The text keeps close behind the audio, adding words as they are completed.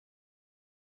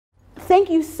Thank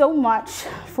you so much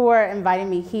for inviting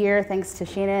me here. Thanks to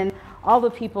Shannon, all the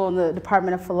people in the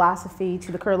Department of Philosophy,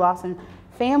 to the Kerr-Lawson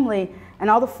family, and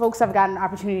all the folks I've gotten an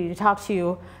opportunity to talk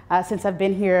to since I've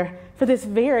been here for this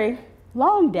very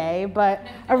long day, but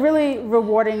a really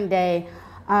rewarding day.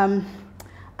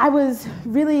 I was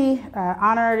really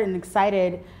honored and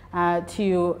excited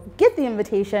to get the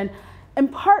invitation, in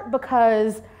part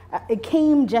because it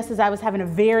came just as I was having a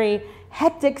very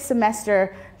hectic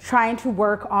semester trying to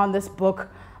work on this book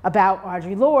about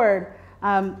Audre Lorde.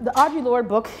 The Audre Lorde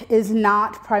book is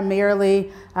not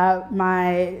primarily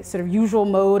my sort of usual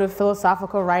mode of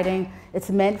philosophical writing. It's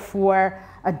meant for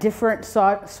a different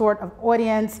sort of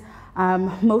audience,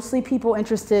 mostly people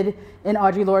interested in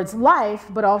Audre Lorde's life,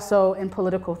 but also in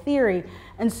political theory.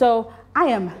 And so I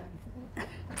am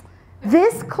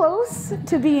this close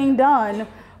to being done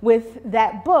with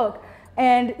that book.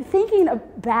 And thinking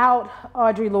about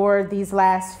Audre Lorde these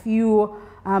last few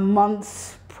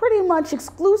months, pretty much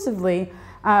exclusively,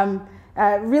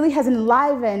 really has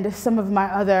enlivened some of my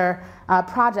other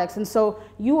projects. And so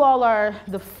you all are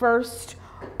the first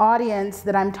audience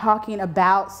that I'm talking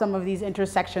about some of these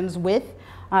intersections with.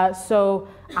 So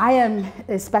I am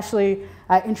especially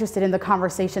interested in the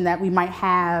conversation that we might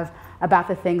have about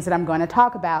the things that I'm going to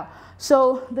talk about.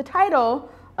 So the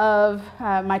title of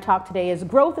my talk today is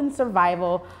Growth and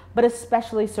Survival, but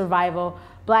especially Survival,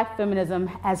 Black Feminism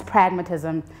as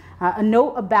Pragmatism. A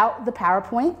note about the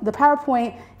PowerPoint. The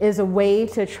PowerPoint is a way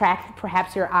to track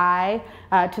perhaps your eye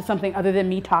to something other than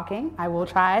me talking. I will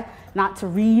try not to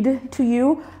read to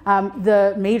you.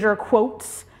 The major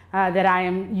quotes that I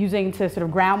am using to sort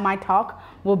of ground my talk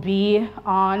will be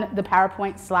on the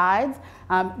PowerPoint slides.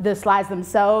 The slides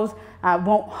themselves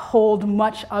won't hold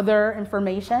much other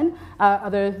information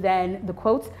other than the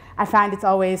quotes. I find it's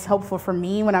always helpful for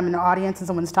me when I'm in an audience and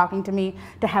someone's talking to me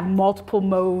to have multiple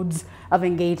modes of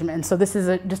engagement. And so this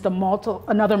is just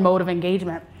another mode of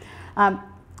engagement.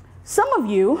 Some of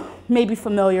you may be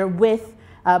familiar with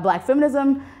Black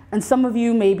feminism, and some of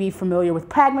you may be familiar with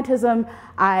pragmatism.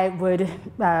 I would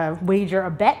wager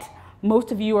a bet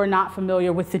most of you are not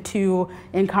familiar with the two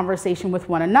in conversation with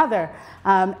one another.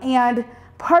 And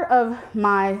part of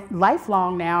my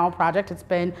lifelong now project, it's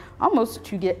been almost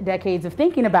 2 decades of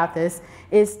thinking about this,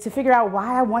 is to figure out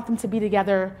why I want them to be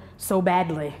together so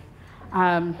badly.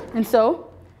 And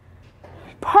so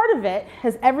part of it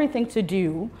has everything to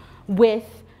do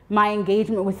with my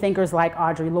engagement with thinkers like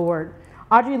Audre Lorde.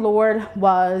 Audre Lorde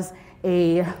was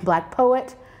a Black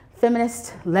poet,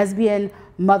 feminist, lesbian,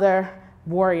 mother,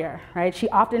 warrior, right? She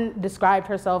often described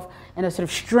herself in a sort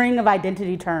of string of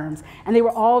identity terms, and they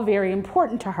were all very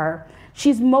important to her.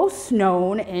 She's most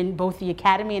known in both the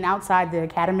academy and outside the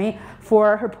academy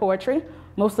for her poetry,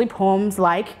 mostly poems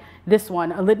like this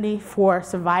one, A Litany for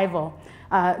Survival.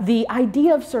 The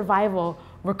idea of survival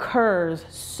recurs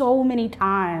so many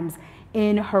times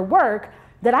in her work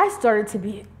that I started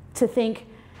to think,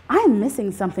 I'm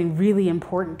missing something really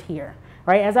important here,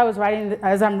 right? As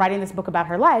I'm writing this book about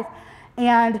her life,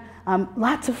 and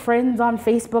lots of friends on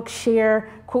Facebook share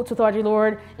quotes with Audre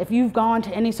Lorde. If you've gone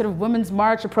to any sort of women's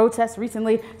march or protest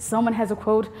recently, someone has a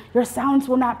quote, your silence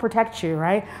will not protect you,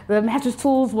 right? The master's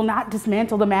tools will not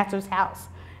dismantle the master's house,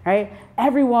 right?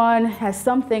 Everyone has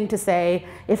something to say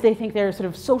if they think they're sort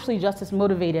of socially justice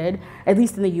motivated, at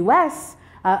least in the US,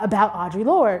 about Audre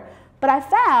Lorde. But I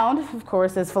found, of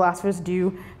course, as philosophers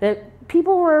do, that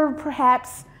people were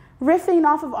perhaps riffing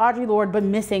off of Audre Lorde, but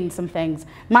missing some things,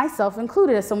 myself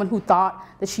included, as someone who thought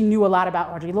that she knew a lot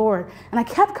about Audre Lorde. And I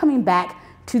kept coming back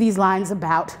to these lines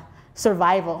about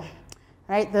survival,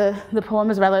 right? The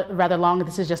poem is rather long,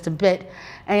 this is just a bit.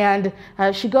 And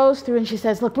she goes through and she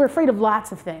says, look, we're afraid of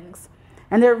lots of things,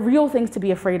 and there are real things to be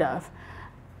afraid of.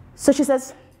 So she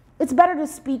says, it's better to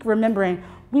speak remembering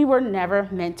we were never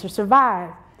meant to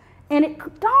survive. And it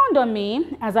dawned on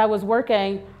me as I was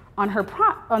working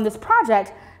on this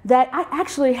project that I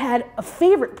actually had a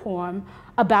favorite poem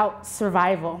about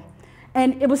survival.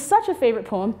 And it was such a favorite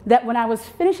poem that when I was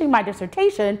finishing my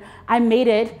dissertation, I made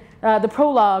it the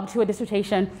prologue to a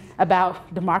dissertation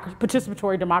about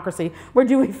participatory democracy, where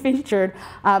Dewey featured,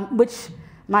 which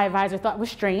my advisor thought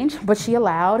was strange, but she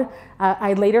allowed.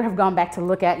 I later have gone back to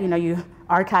look at, you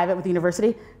archive it with the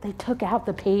university. They took out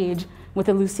the page with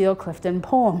the Lucille Clifton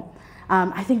poem.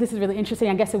 I think this is really interesting.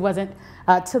 I guess it wasn't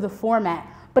to the format,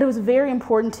 but it was very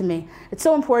important to me. It's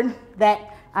so important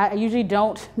that I usually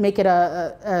don't make it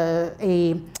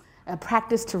a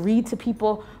practice to read to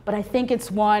people, but I think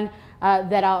it's one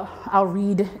that I'll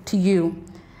read to you.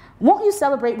 Won't you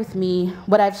celebrate with me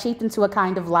what I've shaped into a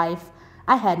kind of life?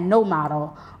 I had no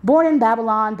model. Born in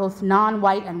Babylon, both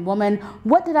non-white and woman,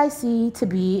 what did I see to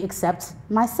be except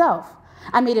myself?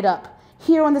 I made it up.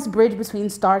 Here on this bridge between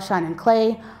starshine and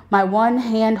clay, my one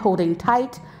hand holding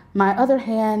tight, my other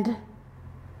hand,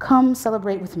 come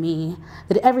celebrate with me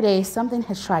that every day something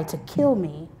has tried to kill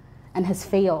me and has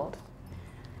failed.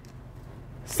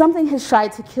 Something has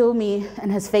tried to kill me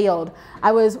and has failed.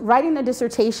 I was writing a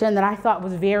dissertation that I thought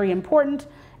was very important.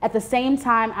 At the same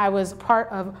time, I was part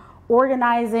of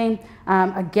organizing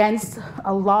against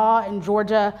a law in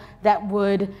Georgia that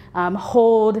would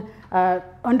hold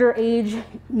underage,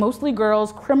 mostly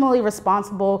girls, criminally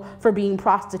responsible for being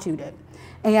prostituted.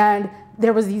 And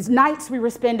there was these nights we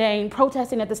were spending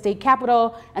protesting at the state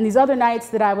capitol, and these other nights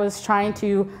that I was trying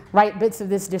to write bits of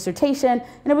this dissertation.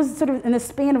 And it was sort of in the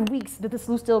span of weeks that this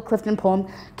Lucille Clifton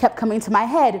poem kept coming to my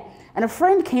head. And a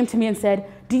friend came to me and said,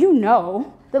 do you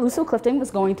know that Lucille Clifton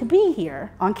was going to be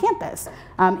here on campus?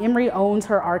 Emory owns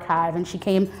her archive, and she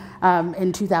came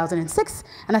in 2006.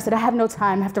 And I said, I have no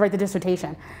time, I have to write the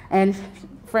dissertation. And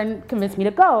a friend convinced me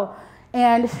to go.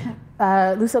 And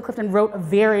Lucille Clifton wrote a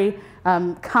very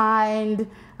kind,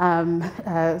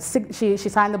 she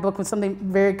signed the book with something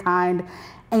very kind.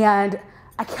 And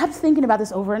I kept thinking about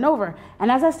this over and over.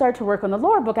 And as I started to work on the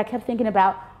lore book, I kept thinking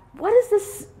about, what is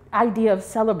this idea of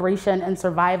celebration and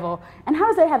survival, and how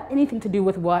does that have anything to do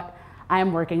with what I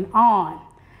am working on?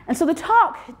 And so the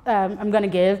talk I'm going to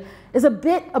give is a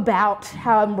bit about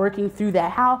how I'm working through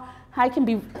that, how I can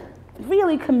be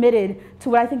really committed to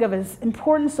what I think of as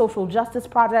important social justice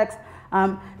projects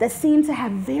that seem to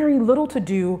have very little to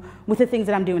do with the things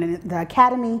that I'm doing in the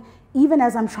academy, even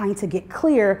as I'm trying to get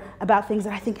clear about things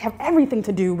that I think have everything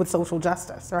to do with social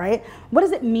justice, right? What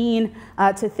does it mean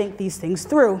to think these things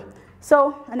through?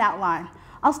 So, an outline.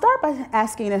 I'll start by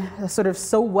asking a sort of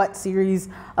so what series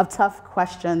of tough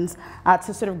questions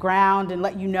to sort of ground and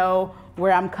let you know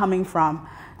where I'm coming from.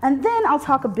 And then I'll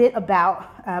talk a bit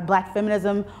about Black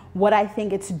feminism, what I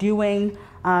think it's doing,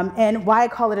 and why I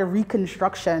call it a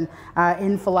reconstruction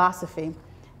in philosophy.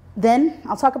 Then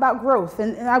I'll talk about growth,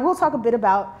 and I will talk a bit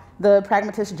about the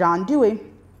pragmatist John Dewey,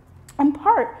 in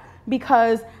part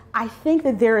because I think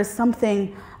that there is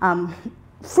something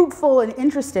fruitful and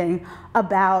interesting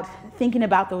about thinking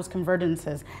about those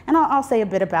convergences. And I'll say a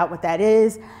bit about what that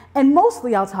is. And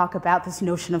mostly I'll talk about this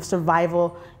notion of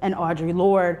survival and Audre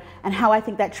Lorde and how I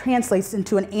think that translates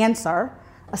into an answer,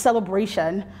 a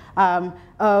celebration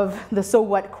of the so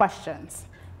what questions.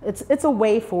 It's a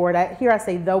way forward. Here I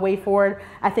say the way forward.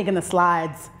 I think in the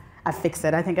slides I fix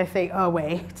it. I think I say a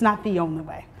way. It's not the only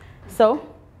way. So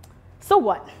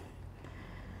what?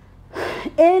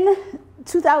 In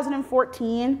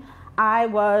 2014, I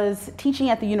was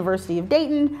teaching at the University of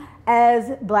Dayton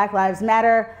as Black Lives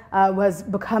Matter was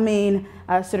becoming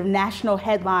sort of national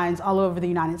headlines all over the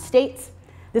United States.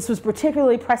 This was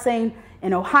particularly pressing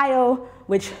in Ohio,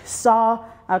 which saw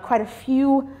quite a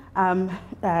few,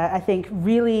 I think,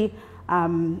 really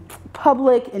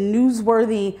public and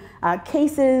newsworthy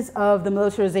cases of the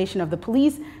militarization of the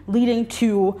police leading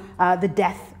to the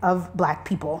death of Black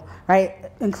people,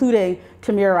 right? Including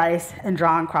Tamir Rice and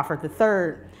John Crawford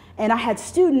III. And I had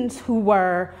students who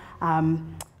were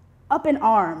up in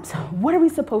arms. What are we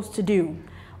supposed to do?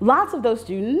 Lots of those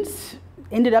students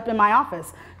ended up in my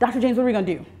office. Dr. James, what are we gonna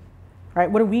do? Right,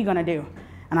 what are we gonna do?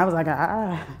 And I was like,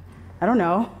 I don't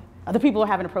know. Other people are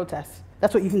having a protest.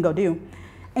 That's what you can go do.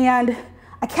 And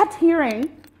I kept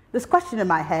hearing this question in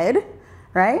my head,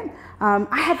 right?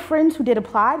 I had friends who did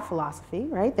applied philosophy,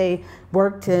 right? They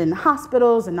worked in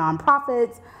hospitals and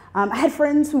nonprofits. I had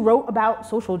friends who wrote about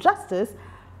social justice,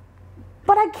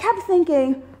 but I kept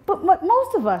thinking, but what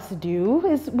most of us do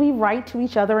is we write to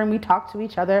each other and we talk to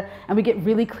each other and we get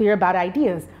really clear about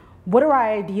ideas. What are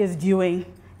our ideas doing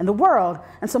in the world?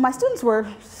 And so my students were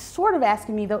sort of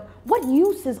asking me, what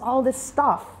use is all this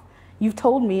stuff you've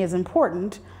told me is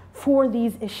important for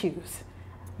these issues?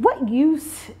 What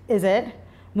use is it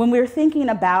when we're thinking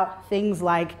about things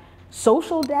like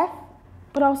social death,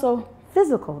 but also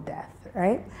physical death,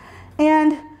 right?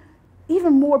 And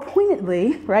even more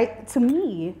pointedly, right, to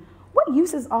me, what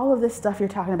use is all of this stuff you're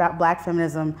talking about, Black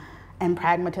feminism and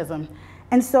pragmatism?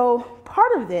 And so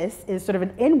part of this is sort of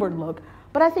an inward look,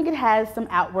 but I think it has some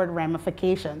outward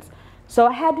ramifications. So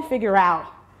I had to figure out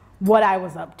what I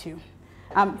was up to.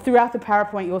 Throughout the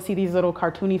PowerPoint, you'll see these little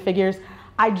cartoony figures.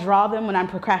 I draw them when I'm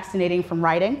procrastinating from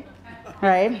writing,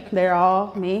 right? They're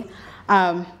all me.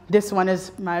 This one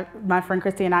is my friend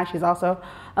Christy and I. She's also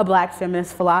a Black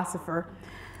feminist philosopher.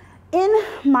 In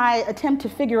my attempt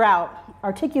to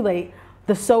articulate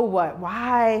the so what,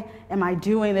 why am I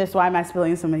doing this? Why am I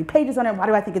spilling so many pages on it? Why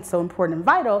do I think it's so important and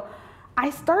vital?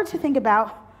 I started to think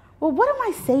about, well, what am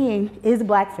I saying is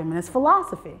Black feminist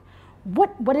philosophy?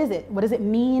 What is it? What does it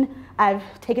mean?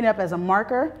 I've taken it up as a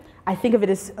marker. I think of it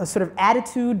as a sort of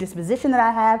attitude, disposition that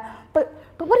I have, but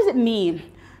what does it mean?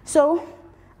 So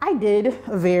I did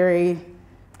a very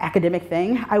academic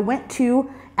thing. I went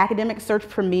to Academic Search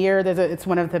Premier. It's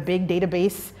one of the big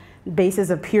bases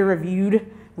of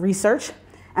peer-reviewed research.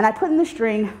 And I put in the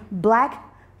string, Black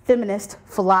feminist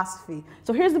philosophy.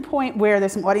 So here's the point where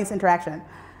there's some audience interaction.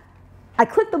 I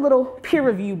clicked the little peer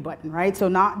review button, right? So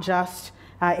not just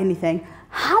anything.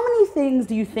 How many things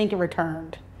do you think it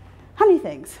returned? How many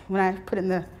things? When I put in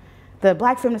the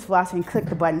Black feminist philosophy and clicked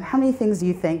the button, how many things do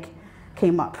you think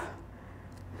came up?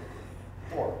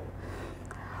 4.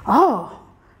 Oh,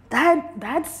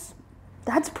 that's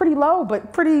pretty low,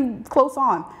 but pretty close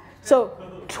on. So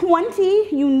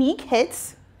 20 unique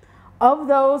hits. Of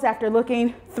those, after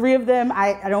looking, 3 of them,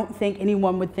 I don't think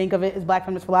anyone would think of it as Black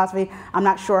feminist philosophy. I'm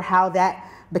not sure how that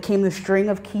became the string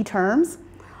of key terms.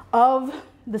 Of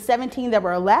the 17 that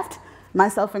were left,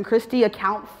 myself and Christy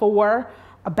account for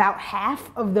about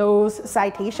half of those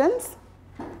citations.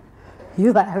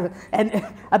 You laugh. And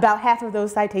about half of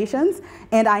those citations.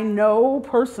 And I know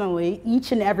personally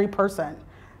each and every person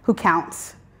who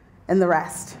counts in the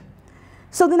rest.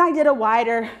 So then I did a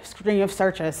wider string of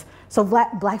searches. So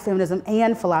black feminism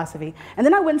and philosophy. And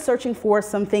then I went searching for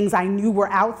some things I knew were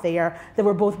out there that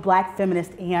were both Black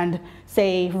feminist and,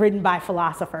 say, written by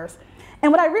philosophers.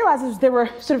 And what I realized is there were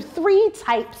sort of 3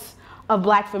 types of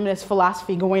Black feminist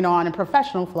philosophy going on in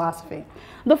professional philosophy.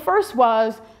 The first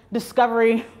was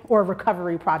discovery or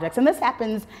recovery projects. And this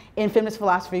happens in feminist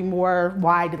philosophy more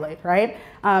widely, right?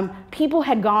 People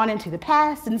had gone into the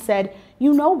past and said,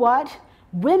 you know what,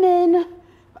 women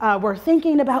we're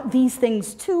thinking about these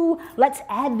things too. Let's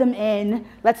add them in.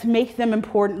 Let's make them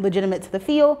important, legitimate to the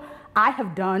field. I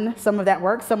have done some of that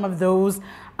work. Some of those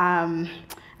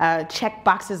check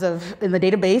boxes in the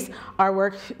database are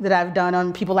work that I've done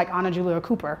on people like Anna Julia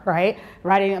Cooper, right?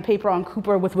 Writing a paper on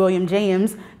Cooper with William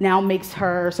James now makes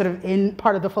her sort of in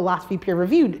part of the philosophy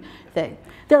peer-reviewed thing.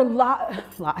 There are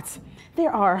lots.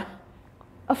 There are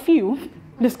a few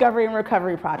discovery and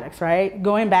recovery projects, right?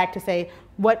 Going back to say,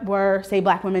 what were, say,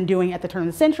 Black women doing at the turn of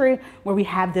the century, where we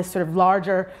have this sort of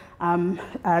larger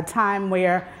time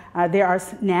where there are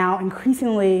now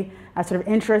increasingly sort of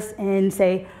interest in,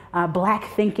 say, Black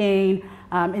thinking,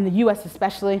 in the US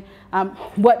especially,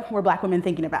 what were Black women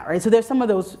thinking about, right? So there's some of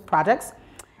those projects.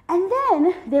 And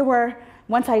then there were,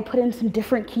 once I put in some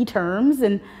different key terms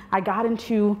and I got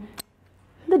into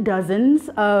the dozens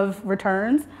of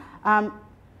returns,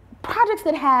 projects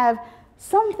that have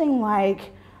something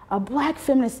like a Black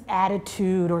feminist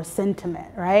attitude or sentiment,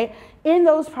 right? In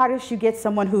those projects, you get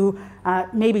someone who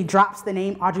maybe drops the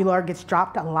name. Audre Lorde gets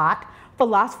dropped a lot.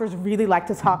 Philosophers really like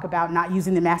to talk about not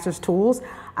using the master's tools.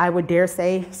 I would dare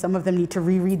say some of them need to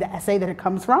reread the essay that it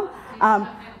comes from.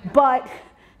 But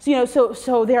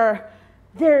so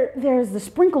there's the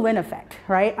sprinkle in effect,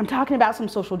 right? I'm talking about some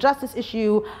social justice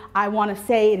issue. I want to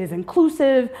say it is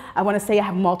inclusive. I want to say I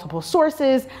have multiple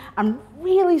sources. I'm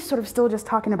really sort of still just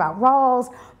talking about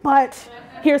Rawls, but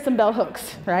here's some bell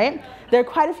hooks, right? There are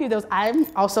quite a few of those. I'm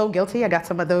also guilty. I got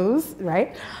some of those,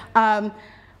 right?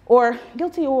 Or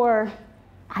guilty or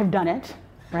I've done it,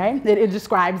 right? It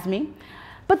describes me.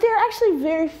 But there are actually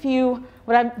very few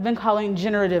what I've been calling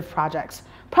generative projects.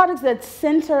 Projects that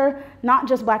center not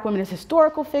just Black women as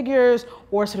historical figures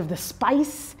or sort of the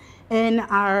spice in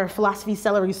our philosophy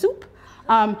celery soup,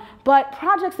 but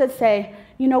projects that say,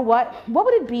 you know what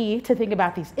would it be to think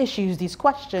about these issues, these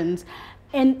questions,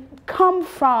 and come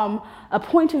from a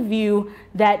point of view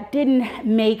that didn't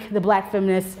make the Black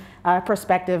feminist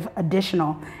perspective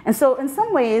additional. And so in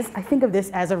some ways, I think of this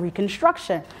as a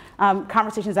reconstruction.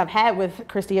 Conversations I've had with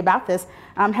Christy about this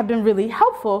have been really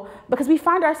helpful because we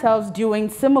find ourselves doing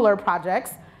similar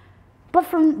projects, but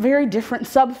from very different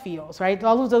subfields, right?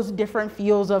 All of those different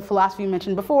fields of philosophy you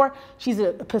mentioned before. She's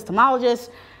an epistemologist.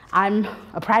 I'm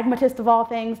a pragmatist of all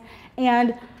things.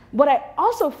 And what I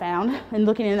also found in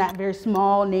looking in that very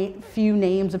small few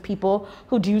names of people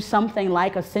who do something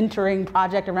like a centering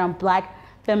project around Black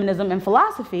feminism and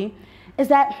philosophy is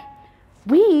that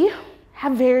we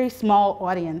have very small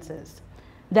audiences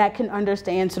that can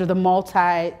understand sort of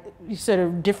the sort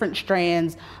of different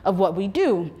strands of what we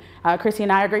do. Chrissy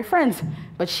and I are great friends,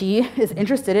 but she is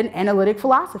interested in analytic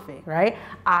philosophy, right?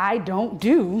 I don't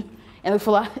do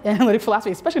analytic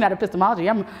philosophy, especially not epistemology.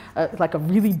 I'm like a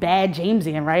really bad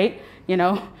Jamesian, right? You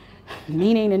know,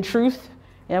 meaning and truth.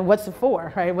 Yeah, what's it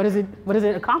for, right? What does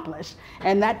it accomplish?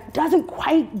 And that doesn't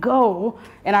quite go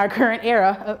in our current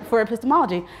era for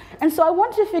epistemology. And so I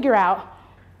wanted to figure out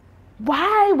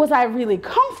why was I really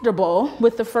comfortable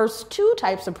with the first two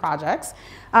types of projects,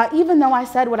 even though I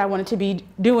said what I wanted to be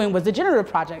doing was the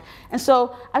generative project? And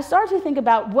so I started to think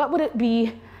about what would it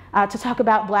be to talk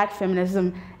about Black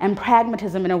feminism and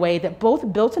pragmatism in a way that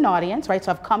both built an audience, right?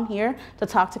 So I've come here to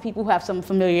talk to people who have some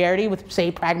familiarity with,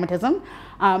 say, pragmatism,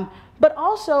 but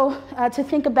also to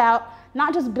think about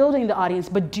not just building the audience,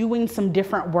 but doing some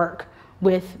different work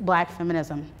with Black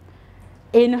feminism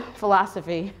in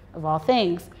philosophy, of all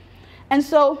things. And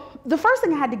so the first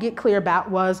thing I had to get clear about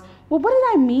was, well, what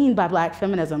did I mean by Black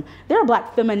feminism? There are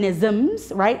Black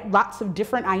feminisms, right? Lots of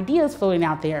different ideas floating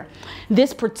out there.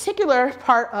 This particular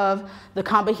part of the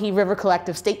Combahee River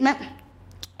Collective statement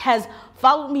has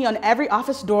followed me on every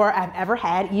office door I've ever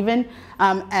had, even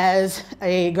as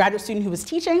a graduate student who was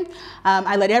teaching.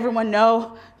 I let everyone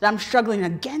know that I'm struggling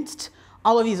against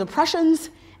all of these oppressions,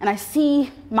 and I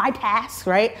see my task,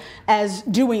 right, as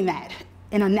doing that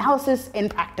in analysis and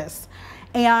practice.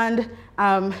 And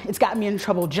it's gotten me in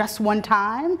trouble just one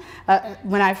time.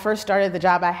 When I first started the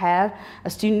job I have, a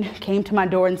student came to my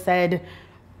door and said,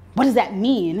 "What does that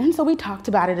mean?" And so we talked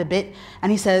about it a bit,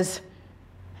 and he says,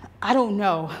 "I don't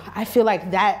know. I feel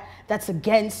like that's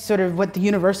against sort of what the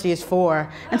university is for."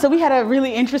 And so we had a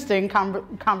really interesting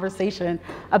conversation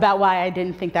about why I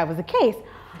didn't think that was the case.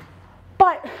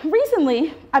 But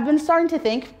recently, I've been starting to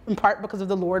think, in part because of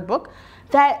the Lord book,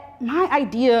 that my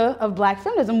idea of Black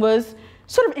feminism was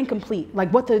sort of incomplete,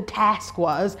 like what the task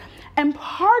was. And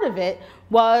part of it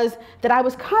was that I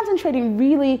was concentrating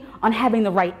really on having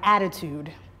the right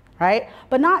attitude, right?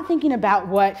 But not thinking about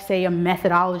what, say, a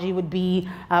methodology would be,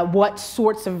 what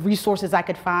sorts of resources I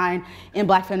could find in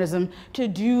Black feminism to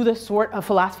do the sort of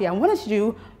philosophy I wanted to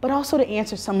do, but also to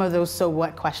answer some of those so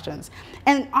what questions.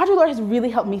 And Audre Lorde has really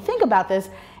helped me think about this,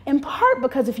 in part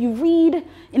because if you read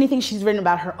anything she's written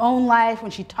about her own life, when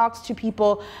she talks to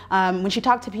people, when she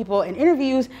talked to people in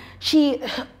interviews, she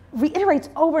reiterates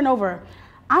over and over,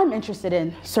 I'm interested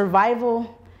in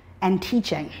survival and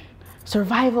teaching.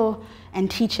 Survival and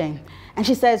teaching. And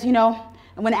she says, you know,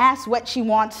 when asked what she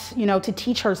wants, you know, to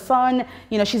teach her son,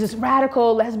 you know, she's this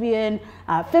radical lesbian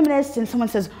feminist, and someone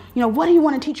says, you know, what do you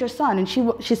want to teach your son? And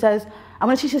she says, I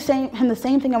want to teach him the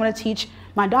same thing I want to teach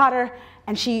my daughter.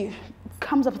 And she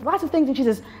comes up with lots of things, and she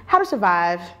says, how to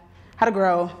survive, how to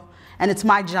grow, and it's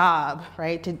my job,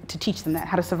 right, to teach them that,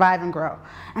 how to survive and grow.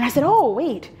 And I said, oh,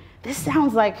 wait, this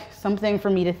sounds like something for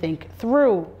me to think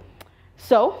through.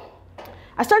 So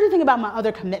I started to think about my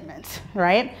other commitments,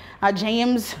 right?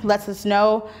 James lets us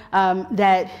know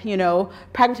that, you know,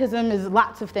 pragmatism is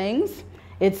lots of things.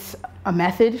 It's a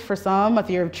method for some, a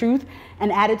theory of truth, an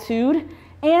attitude,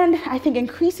 and I think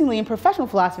increasingly in professional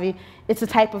philosophy, it's a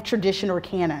type of tradition or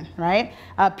canon, right?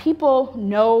 People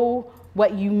know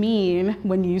what you mean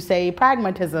when you say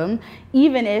pragmatism,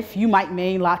 even if you might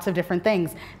mean lots of different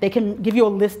things. They can give you a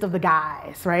list of the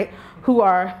guys, right, who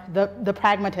are the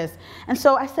pragmatists. And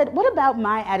so I said, what about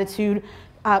my attitude?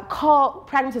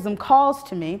 Pragmatism calls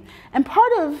to me. And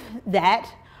part of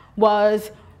that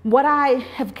was what I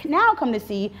have now come to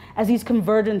see as these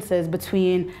convergences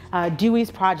between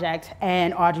Dewey's project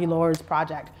and Audre Lorde's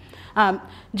project.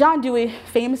 John Dewey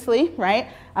famously, right,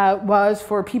 was,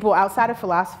 for people outside of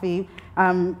philosophy,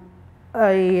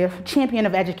 a champion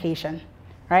of education,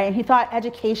 right? And he thought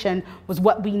education was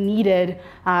what we needed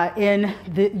in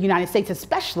the United States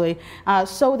especially,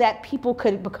 so that people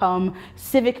could become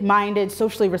civic-minded,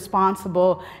 socially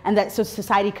responsible, and that so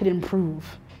society could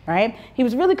improve, right? He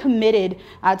was really committed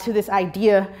to this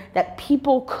idea that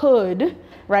people could,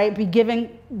 right, be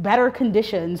given better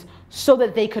conditions so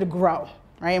that they could grow.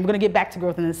 Right? And we're going to get back to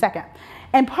growth in a second.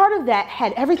 And part of that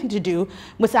had everything to do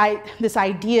with this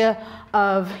idea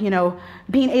of, you know,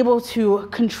 being able to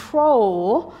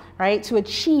control, right, to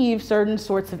achieve certain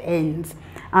sorts of ends.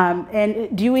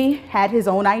 And Dewey had his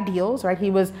own ideals, right? He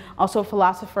was also a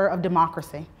philosopher of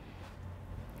democracy.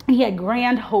 He had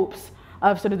grand hopes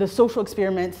of sort of the social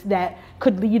experiments that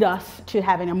could lead us to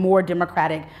having a more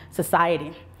democratic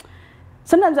society.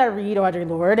 Sometimes I read Audre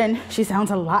Lorde, and she sounds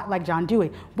a lot like John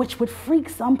Dewey, which would freak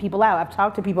some people out. I've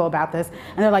talked to people about this,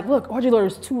 and they're like, look, Audre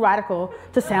Lorde is too radical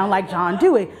to sound like John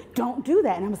Dewey. Don't do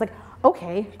that. And I was like,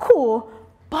 okay, cool,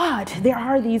 but there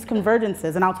are these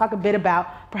convergences, and I'll talk a bit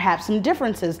about perhaps some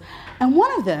differences. And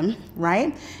one of them,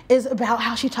 right, is about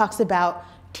how she talks about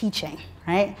teaching,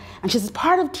 right? And she says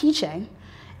part of teaching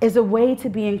is a way to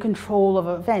be in control of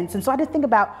events. And so I had to think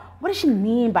about, what does she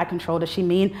mean by control? Does she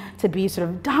mean to be sort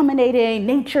of dominating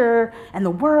nature and the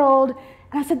world?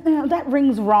 And I said, no, that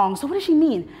rings wrong. So what does she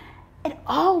mean? it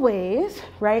always,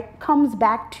 right, comes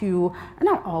back to,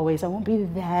 not always, I won't be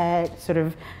that sort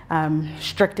of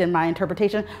strict in my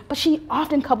interpretation, but she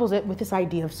often couples it with this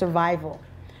idea of survival,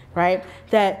 right?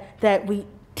 That we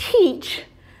teach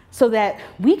so that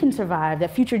we can survive,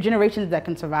 that future generations that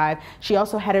can survive. She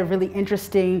also had a really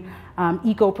interesting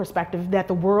eco perspective that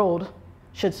the world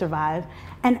should survive.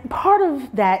 And part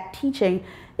of that teaching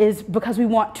is because we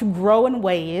want to grow in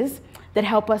ways that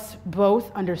help us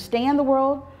both understand the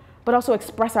world, but also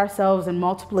express ourselves in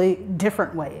multiple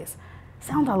different ways.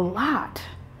 Sounds a lot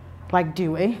like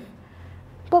Dewey,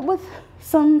 but with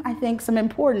some, I think, some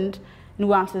important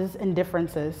nuances and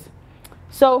differences.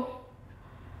 So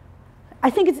I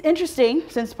think it's interesting,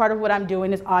 since part of what I'm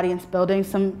doing is audience building.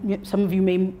 Some of you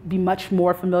may be much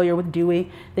more familiar with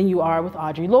Dewey than you are with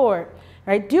Audre Lorde,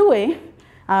 right? Dewey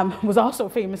was also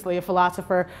famously a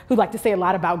philosopher who liked to say a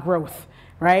lot about growth,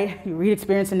 right? You read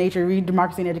Experience in Nature, read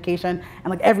Democracy and Education, and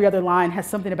like every other line has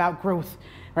something about growth,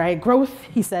 right? Growth,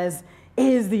 he says,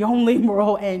 is the only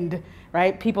moral end,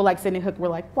 right? People like Sidney Hook were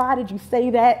like, why did you say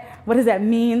that? What does that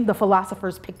mean? The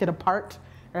philosophers picked it apart,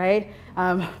 right?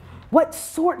 What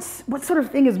sort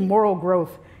of thing is moral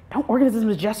growth? Don't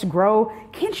organisms just grow?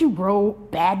 Can't you grow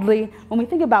badly? When we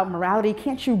think about morality,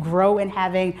 can't you grow in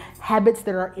having habits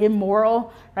that are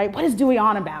immoral, right? What is Dewey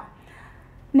on about?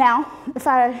 Now, if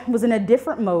I was in a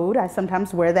different mode, I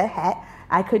sometimes wear that hat,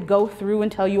 I could go through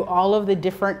and tell you all of the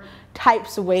different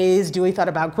types of ways Dewey thought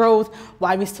about growth,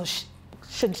 why we still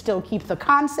should still keep the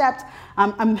concept.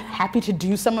 I'm happy to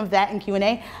do some of that in Q&A.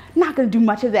 I'm not going to do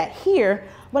much of that here.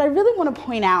 What I really want to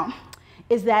point out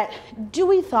is that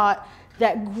Dewey thought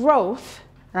that growth,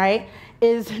 right,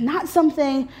 is not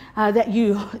something that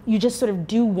you just sort of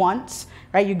do once,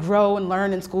 right? You grow and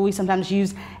learn in school. We sometimes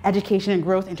use education and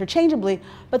growth interchangeably,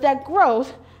 but that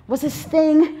growth was this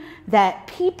thing that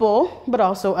people, but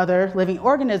also other living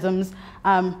organisms,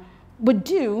 would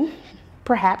do,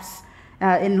 perhaps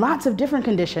in lots of different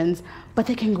conditions, but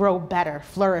they can grow better,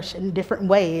 flourish in different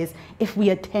ways if we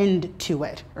attend to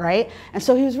it, right? And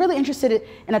so he was really interested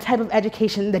in a type of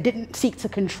education that didn't seek to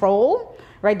control,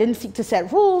 right? Didn't seek to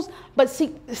set rules, but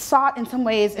sought in some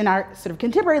ways, in our sort of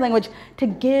contemporary language, to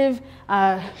give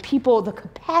people the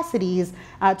capacities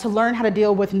to learn how to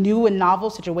deal with new and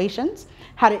novel situations,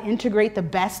 how to integrate the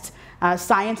best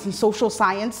science and social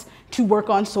science to work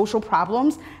on social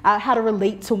problems, how to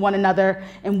relate to one another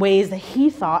in ways that he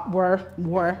thought were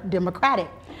more democratic.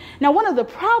 Now, one of the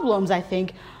problems, I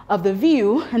think, of the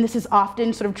view, and this is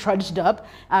often sort of trudged up,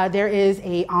 there is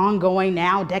an ongoing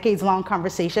now, decades-long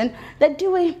conversation that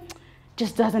Dewey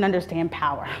just doesn't understand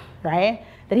power, right?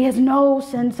 That he has no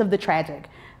sense of the tragic.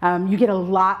 You get a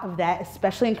lot of that,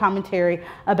 especially in commentary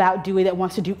about Dewey that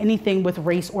wants to do anything with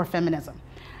race or feminism.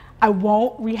 I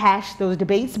won't rehash those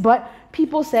debates, but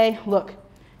people say, look,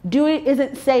 Dewey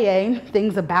isn't saying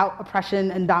things about oppression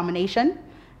and domination,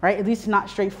 right? At least not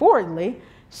straightforwardly.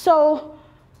 So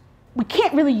we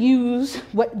can't really use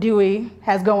what Dewey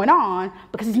has going on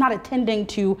because he's not attending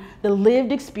to the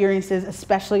lived experiences,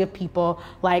 especially of people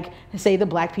like, say, the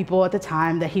Black people at the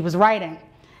time that he was writing.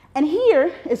 And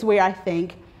here is where I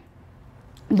think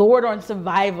Lorde on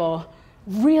Survival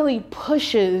really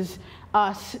pushes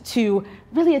us to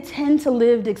really attend to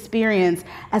lived experience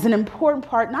as an important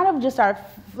part, not of just our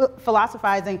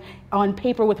philosophizing on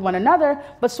paper with one another,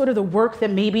 but sort of the work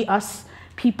that maybe us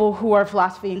people who are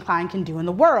philosophy inclined can do in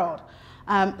the world.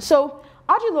 So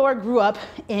Audre Lorde grew up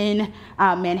in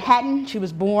Manhattan. She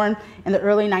was born in the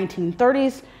early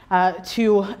 1930s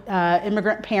to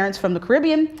immigrant parents from the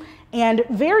Caribbean. And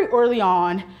very early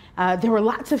on, there were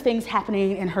lots of things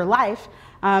happening in her life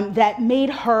that made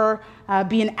her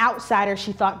be an outsider,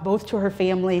 she thought, both to her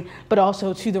family, but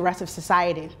also to the rest of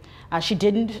society. She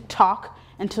didn't talk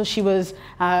until she was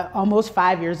almost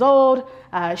 5 years old.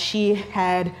 She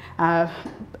had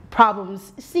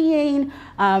problems seeing.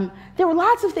 There were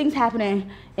lots of things happening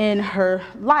in her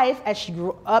life as she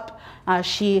grew up.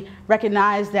 She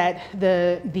recognized that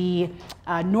the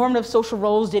normative social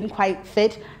roles didn't quite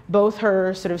fit both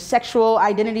her sort of sexual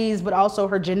identities, but also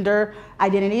her gender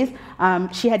identities.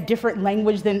 She had different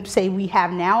language than, say, we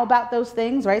have now about those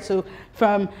things, right? So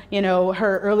from,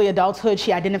 her early adulthood,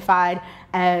 she identified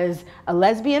as a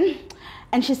lesbian.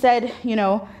 And she said,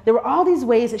 there were all these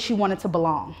ways that she wanted to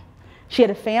belong. She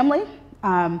had a family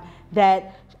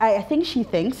that I think she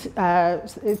thinks,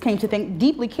 came to think,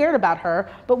 deeply cared about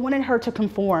her, but wanted her to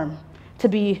conform, to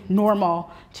be normal,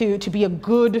 to be a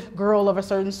good girl of a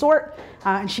certain sort,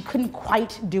 and she couldn't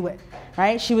quite do it,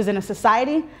 right? She was in a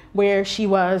society where she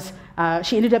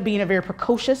ended up being a very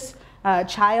precocious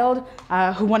child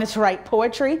who wanted to write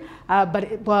poetry, but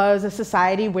it was a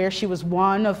society where she was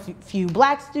one of few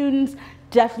black students,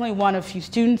 definitely one of few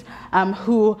students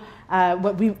who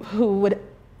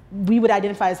we would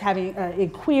identify as having a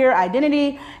queer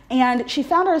identity, and she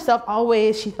found herself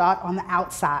always, she thought, on the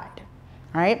outside,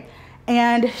 right?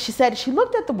 And she said she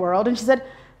looked at the world and she said,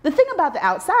 the thing about the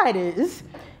outside is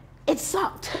it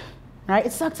sucked, right?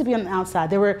 It sucked to be on the outside.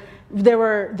 There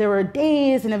were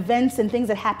days and events and things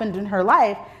that happened in her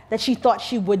life that she thought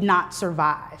she would not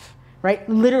survive, right?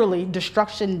 Literally,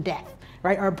 destruction, death,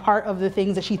 right, are part of the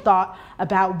things that she thought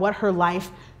about what her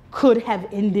life could have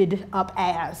ended up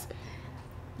as.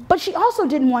 But she also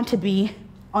didn't want to be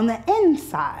on the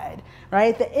inside,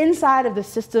 right? The inside of the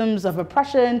systems of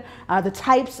oppression, the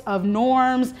types of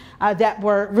norms that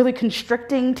were really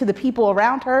constricting to the people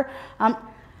around her.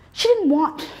 She didn't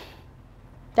want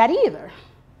that either,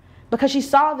 because she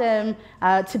saw them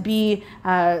to be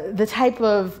the type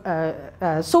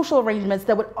of social arrangements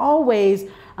that would always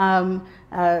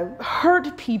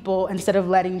hurt people instead of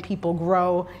letting people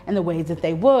grow in the ways that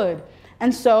they would.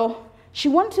 And so she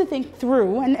wanted to think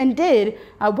through, and did,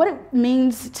 what it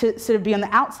means to sort of be on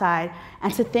the outside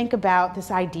and to think about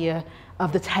this idea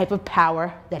of the type of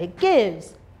power that it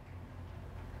gives.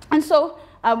 And so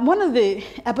one of the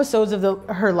episodes of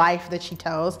her life that she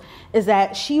tells is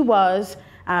that she was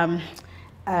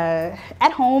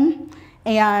at home,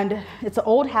 and it's an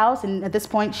old house, and at this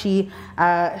point she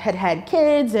had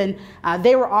kids, and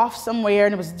they were off somewhere,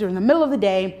 and it was during the middle of the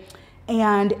day,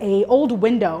 and an old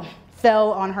window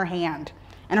fell on her hand,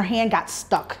 and her hand got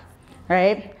stuck,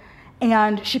 right?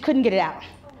 And she couldn't get it out.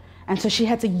 And so she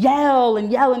had to yell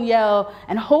and yell and yell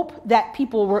and hope that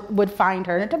people would find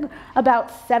her. And it took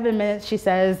about 7 minutes, she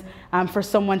says, for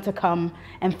someone to come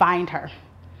and find her.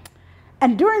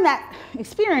 And during that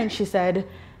experience, she said,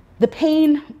 the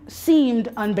pain seemed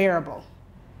unbearable,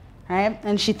 right?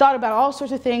 And she thought about all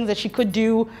sorts of things that she could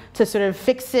do to sort of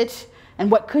fix it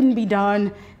and what couldn't be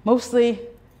done, mostly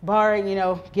barring,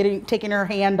 taking her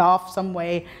hand off some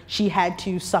way. She had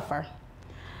to suffer.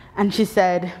 And she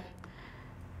said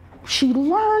she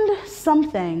learned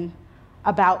something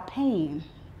about pain.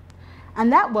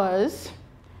 And that was,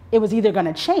 it was either going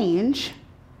to change,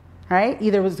 right?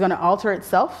 Either it was going to alter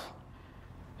itself,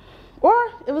 or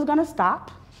it was going to stop,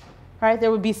 right?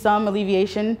 There would be some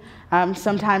alleviation.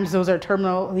 Sometimes those are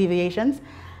terminal alleviations.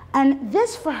 And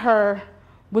this for her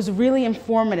was really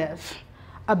informative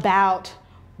about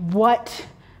what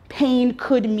pain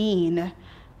could mean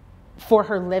for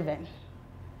her living,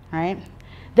 right?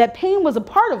 That pain was a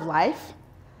part of life,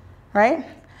 right?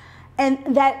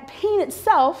 And that pain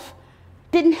itself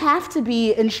didn't have to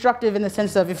be instructive in the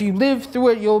sense of if you live through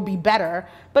it, you'll be better,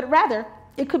 but rather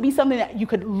it could be something that you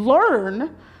could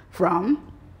learn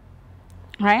from,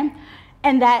 right?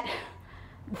 And that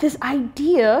this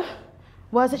idea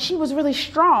was that she was really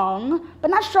strong,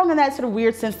 but not strong in that sort of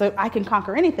weird sense that I can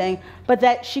conquer anything, but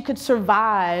that she could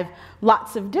survive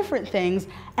lots of different things.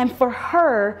 And for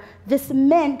her, this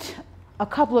meant a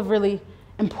couple of really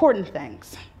important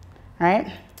things, right?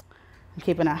 I'm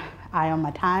keeping an eye on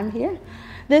my time here.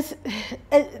 This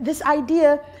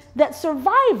idea that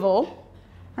survival,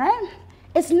 right,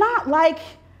 it's not like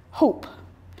hope.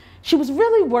 She was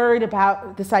really worried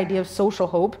about this idea of social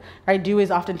hope, right? Dewey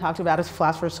is often talked about as a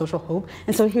philosopher of social hope.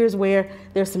 And so here's where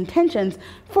there's some tensions.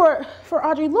 For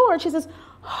Audre Lorde, she says,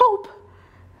 hope,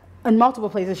 in multiple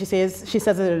places she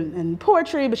says it in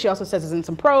poetry, but she also says it in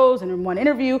some prose and in one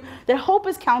interview, that hope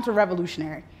is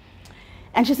counter-revolutionary.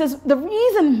 And she says the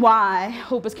reason why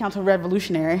hope is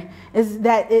counter-revolutionary is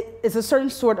that it is a certain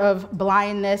sort of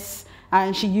blindness,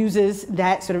 and she uses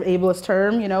that sort of ableist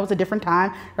term, it's a different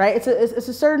time, right? It's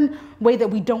a certain way that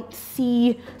we don't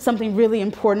see something really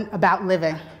important about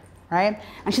living, right?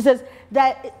 And she says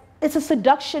that it's a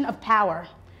seduction of power.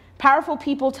 Powerful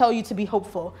people tell you to be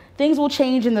hopeful. Things will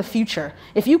change in the future.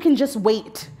 If you can just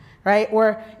wait, right?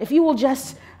 Or if you will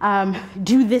just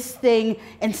do this thing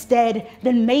instead,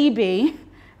 then maybe,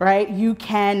 right, you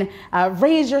can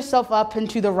raise yourself up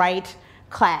into the right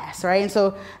class, right? And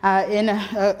so in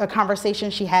a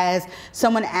conversation she has,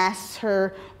 someone asks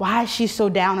her why she's so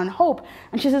down on hope.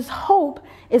 And she says, hope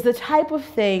is the type of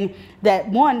thing that,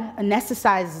 one,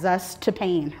 anesthetizes us to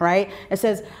pain, right? It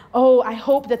says, oh, I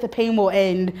hope that the pain will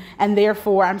end, and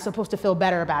therefore I'm supposed to feel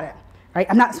better about it, right?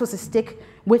 I'm not supposed to stick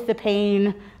with the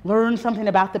pain, learn something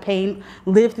about the pain,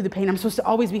 live through the pain. I'm supposed to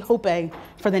always be hoping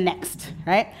for the next,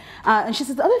 right? And she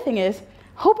says the other thing is,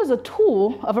 hope is a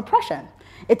tool of oppression.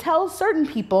 It tells certain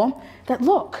people that,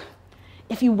 look,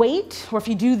 if you wait or if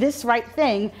you do this right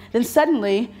thing, then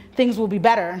suddenly things will be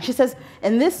better. And she says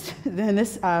in this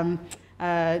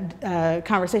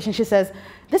conversation. She says,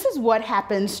 this is what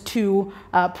happens to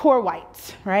poor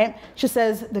whites, right? She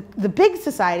says, the big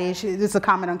society, this is a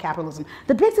comment on capitalism,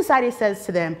 the big society says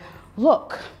to them,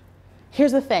 look,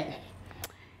 here's the thing.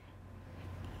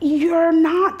 You're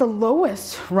not the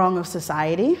lowest rung of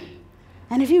society.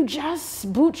 And if you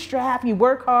just bootstrap, you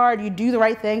work hard, you do the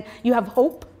right thing, you have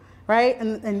hope, right?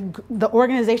 And the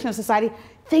organization of society,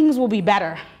 things will be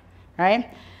better,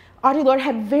 right? Audre Lorde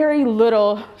had very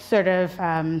little sort of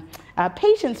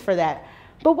patience for that.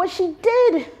 But what she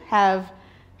did have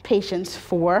patience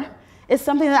for is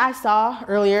something that I saw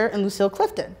earlier in Lucille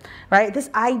Clifton, right? This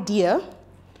idea,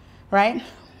 right,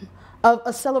 of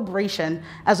a celebration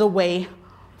as a way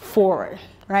forward,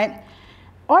 right?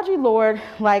 Audre Lorde,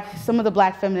 like some of the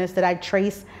Black feminists that I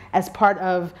trace as part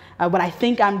of what I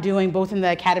think I'm doing both in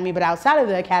the academy but outside of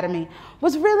the academy,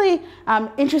 was really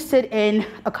interested in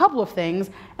a couple of things.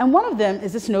 And one of them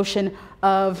is this notion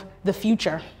of the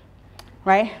future,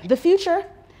 right? The future,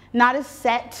 not as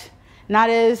set, not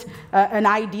as an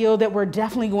ideal that we're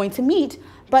definitely going to meet,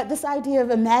 but this idea of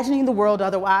imagining the world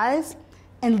otherwise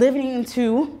and living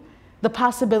into the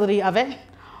possibility of it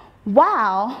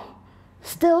while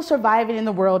still surviving in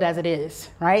the world as it is,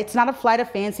 right? It's not a flight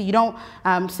of fancy. You don't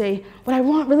say, what I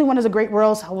really want is a great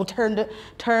world, so I will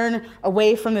turn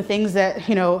away from the things that,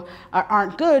 you know,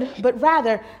 aren't good, but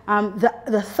rather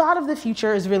the thought of the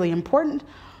future is really important,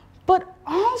 but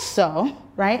also,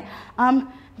 right,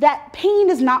 that pain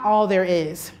is not all there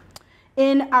is.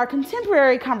 In our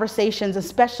contemporary conversations,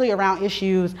 especially around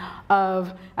issues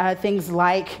of things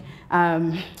like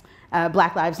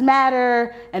Black Lives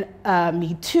Matter and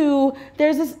Me Too,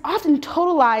 there's this often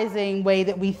totalizing way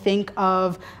that we think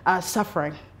of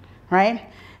suffering, right?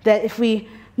 That if we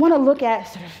want to look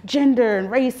at sort of gender and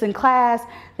race and class,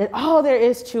 that all there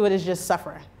is to it is just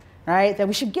suffering, right? That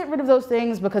we should get rid of those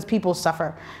things because people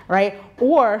suffer, right?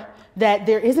 Or that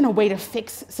there isn't a way to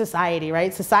fix society,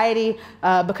 right? Society,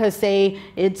 because say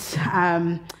it's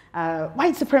white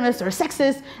supremacist or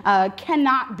sexist,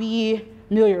 cannot be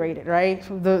ameliorated, right?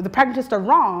 The pragmatists are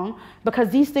wrong because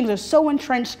these things are so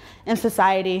entrenched in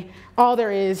society, all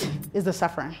there is the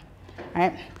suffering,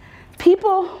 right?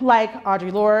 People like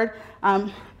Audre Lorde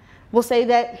will say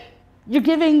that you're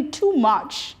giving too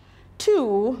much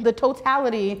to the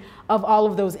totality of all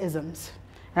of those isms,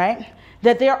 right?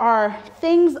 That there are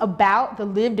things about the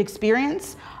lived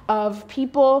experience of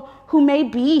people who may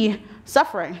be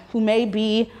suffering, who may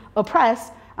be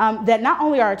oppressed, that not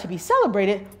only are to be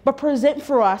celebrated, but present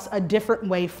for us a different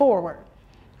way forward,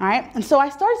 all right? And so I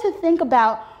started to think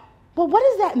about, well, what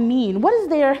does that mean? What is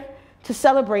there to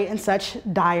celebrate in such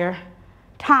dire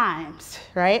times,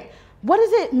 right? What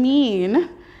does it mean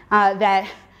that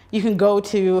you can go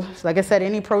to, like I said,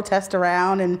 any protest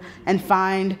around and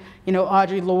find, you know,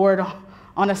 Audre Lorde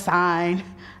on a sign?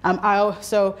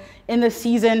 So in the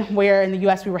season where in the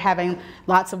US we were having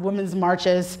lots of women's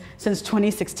marches since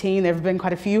 2016, there have been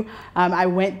quite a few. I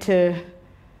went to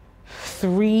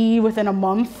 3 within a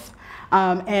month,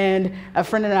 and a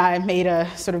friend and I made a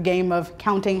sort of game of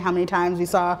counting how many times we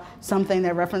saw something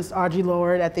that referenced Audre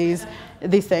Lorde at these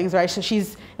things, right? So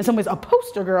she's in some ways a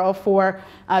poster girl for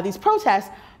these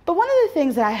protests. But one of the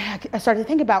things that I started to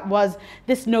think about was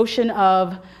this notion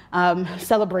of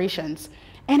celebrations.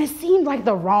 And it seemed like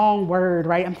the wrong word,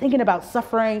 right? I'm thinking about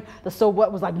suffering. The so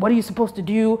what was like, what are you supposed to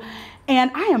do? And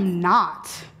I am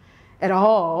not at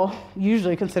all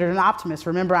usually considered an optimist.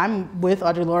 Remember, I'm with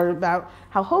Audre Lorde about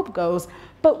how hope goes.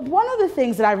 But one of the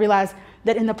things that I realized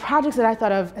that in the projects that I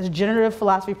thought of as generative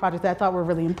philosophy projects that I thought were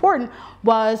really important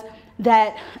was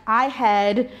that I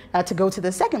had, to go to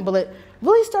the second bullet,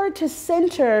 really started to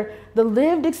center the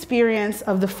lived experience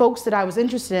of the folks that I was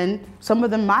interested in, some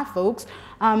of them my folks,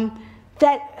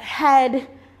 that had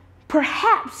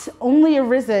perhaps only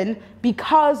arisen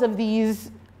because of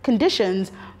these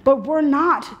conditions, but were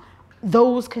not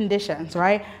those conditions,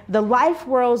 right? The life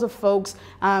worlds of folks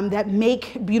that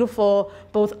make beautiful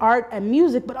both art and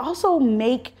music, but also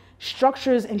make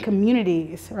structures and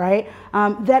communities, right?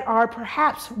 That are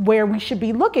perhaps where we should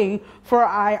be looking for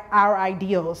our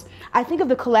ideals. I think of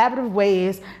the collaborative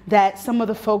ways that some of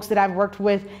the folks that I've worked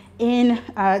with in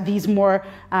these more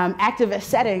activist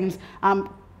settings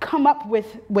come up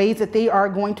with ways that they are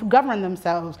going to govern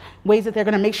themselves, ways that they're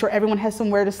going to make sure everyone has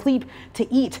somewhere to sleep,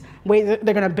 to eat, ways that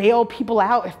they're going to bail people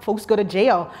out if folks go to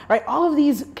jail, right? All of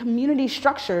these community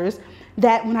structures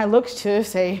that when I look to,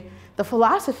 say, the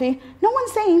philosophy, no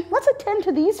one's saying, let's attend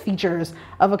to these features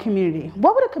of a community.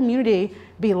 What would a community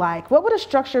be like? What would a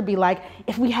structure be like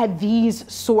if we had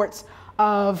these sorts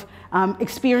of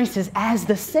experiences as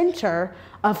the center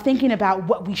of thinking about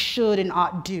what we should and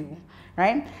ought do,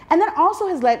 right? And that also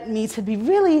has led me to be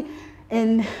really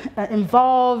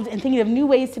involved and thinking of new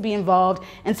ways to be involved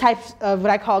in types of what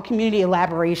I call community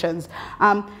elaborations.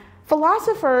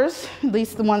 Philosophers, at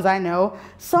least the ones I know,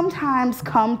 sometimes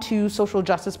come to social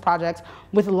justice projects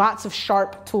with lots of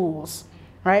sharp tools,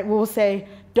 right? We'll say,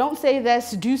 don't say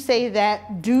this, do say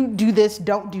that, do this,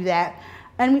 don't do that.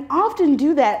 And we often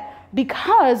do that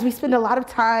because we spend a lot of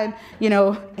time,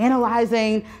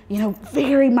 analyzing,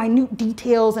 very minute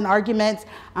details and arguments.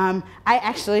 I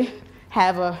actually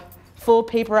have a full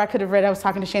paper I could have read. I was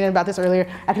talking to Shannon about this earlier.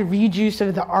 I could read you sort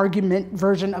of the argument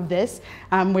version of this,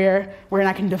 where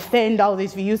I can defend all of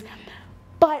these views.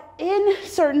 But in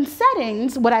certain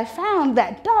settings, what I found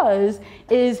that does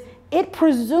is it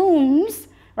presumes,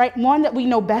 right, one, that we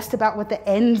know best about what the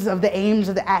aims of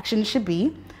the action should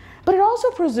be, but it also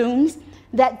presumes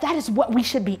that that is what we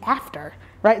should be after,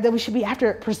 right? That we should be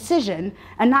after precision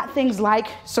and not things like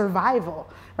survival,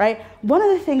 right? One of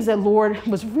the things that Lord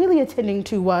was really attending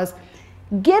to was,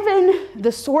 given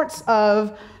the sorts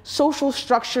of social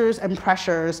structures and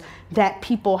pressures that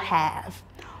people have,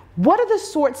 what are the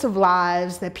sorts of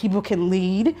lives that people can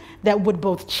lead that would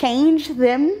both change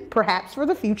them, perhaps for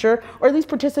the future, or at least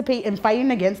participate in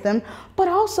fighting against them, but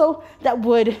also that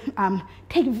would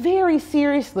take very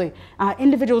seriously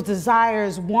individuals'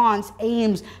 desires, wants,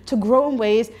 aims to grow in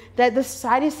ways that the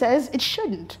society says it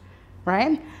shouldn't,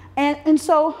 right? And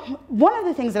so one of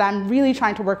the things that I'm really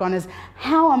trying to work on is,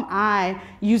 how am I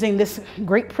using this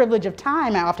great privilege of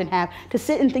time I often have to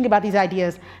sit and think about these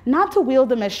ideas, not to wield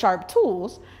them as sharp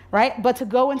tools, right, but to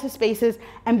go into spaces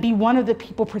and be one of the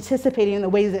people participating in the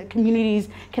ways that communities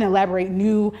can elaborate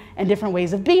new and different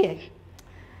ways of being.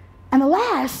 And the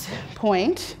last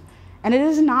point, and it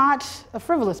is not a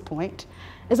frivolous point,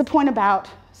 is a point about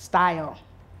style.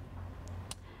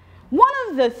 One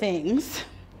of the things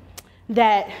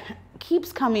that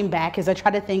keeps coming back as I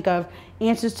try to think of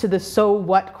answers to the so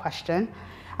what question.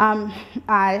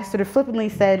 I sort of flippantly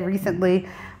said recently,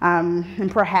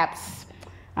 and perhaps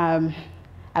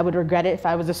I would regret it if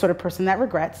I was the sort of person that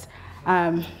regrets,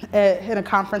 in a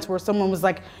conference where someone was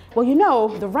like, well,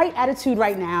 the right attitude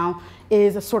right now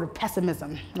is a sort of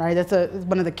pessimism, right? That's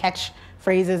one of the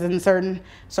catchphrases in certain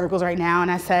circles right now.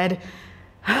 And I said,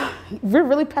 we're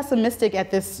really pessimistic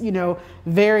at this,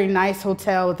 very nice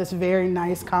hotel at this very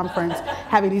nice conference,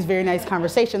 having these very nice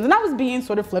conversations. And I was being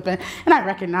sort of flippant, and I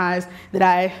recognized that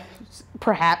I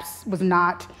perhaps was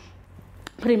not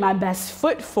putting my best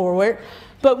foot forward.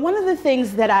 But one of the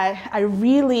things that I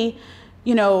really,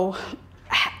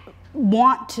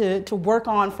 want to work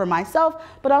on for myself,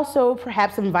 but also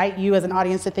perhaps invite you as an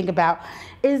audience to think about,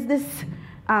 is this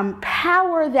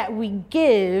power that we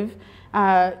give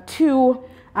to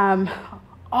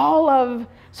all of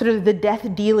sort of the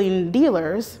death-dealing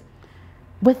dealers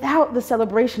without the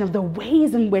celebration of the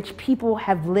ways in which people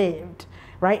have lived,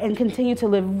 right, and continue to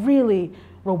live really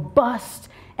robust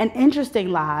and interesting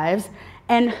lives.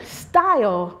 And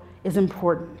style is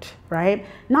important, right?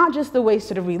 Not just the way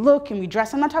sort of we look and we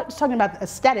dress. I'm not just talking about the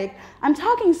aesthetic. I'm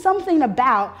talking something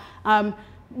about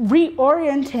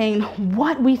reorienting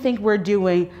what we think we're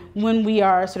doing when we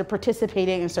are sort of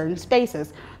participating in certain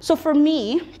spaces. So for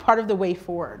me, part of the way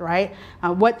forward, right?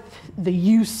 What the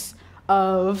use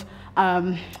of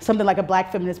something like a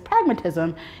Black feminist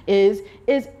pragmatism is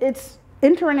it's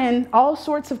entering in all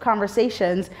sorts of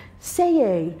conversations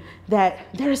saying that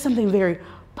there is something very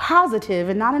positive,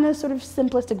 and not in a sort of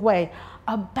simplistic way,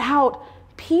 about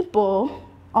people,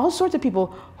 all sorts of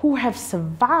people who have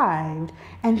survived,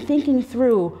 and thinking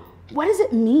through, what does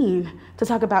it mean to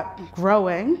talk about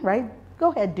growing, right?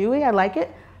 Go ahead, Dewey, I like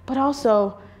it. But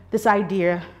also this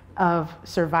idea of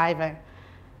surviving.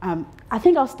 I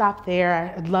think I'll stop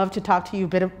there. I'd love to talk to you a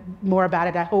bit more about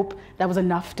it. I hope that was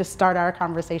enough to start our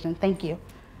conversation. Thank you.